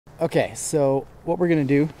Okay, so what we're gonna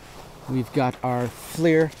do, we've got our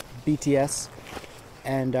FLIR BTS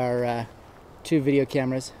and our two video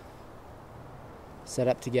cameras set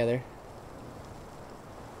up together.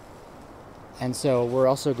 And so we're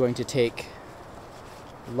also going to take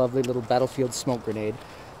a lovely little battlefield smoke grenade.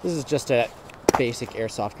 This is just a basic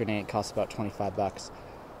airsoft grenade. It costs about 25 bucks.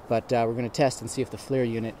 But we're going to test and see if the FLIR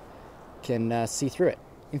unit can see through it.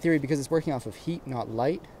 In theory, because it's working off of heat, not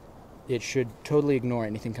light, it should totally ignore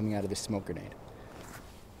anything coming out of this smoke grenade.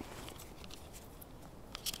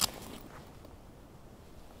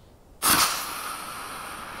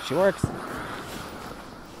 She works.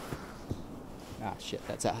 Ah, shit,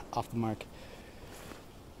 that's off the mark.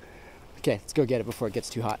 Okay, let's go get it before it gets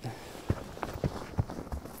too hot.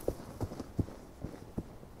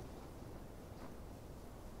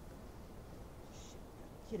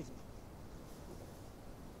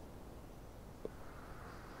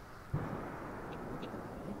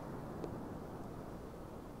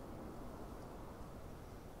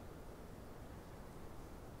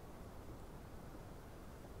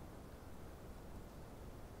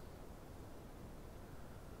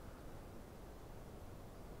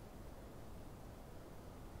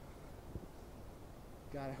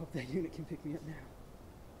 God, I hope that unit can pick me up now.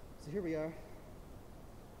 So here we are on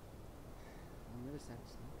the other side of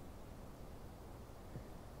the snow.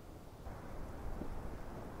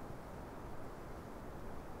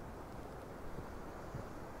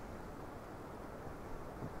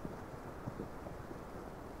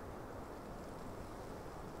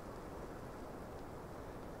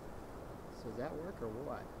 So does that work or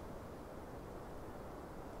what?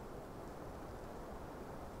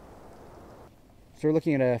 So we're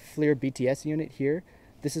looking at a FLIR BTS unit here.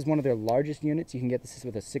 This is one of their largest units. You can get this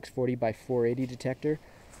with a 640 by 480 detector,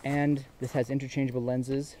 and this has interchangeable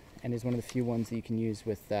lenses and is one of the few ones that you can use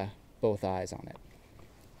with both eyes on it.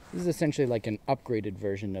 This is essentially like an upgraded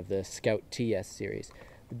version of the Scout TS series.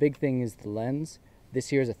 The big thing is the lens. This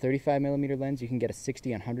here is a 35mm lens. You can get a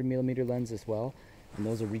 60 and 100mm lens as well, and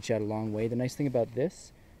those will reach out a long way. The nice thing about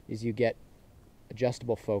this is you get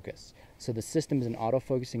adjustable focus. So the system is an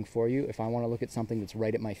autofocusing for you. If I want to look at something that's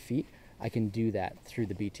right at my feet, I can do that through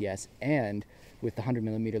the BTS. And with the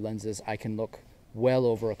 100mm lenses, I can look well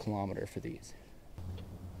over a kilometer for these.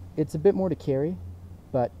 It's a bit more to carry,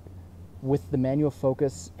 but with the manual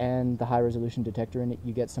focus and the high resolution detector in it,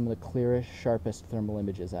 you get some of the clearest, sharpest thermal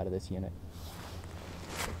images out of this unit.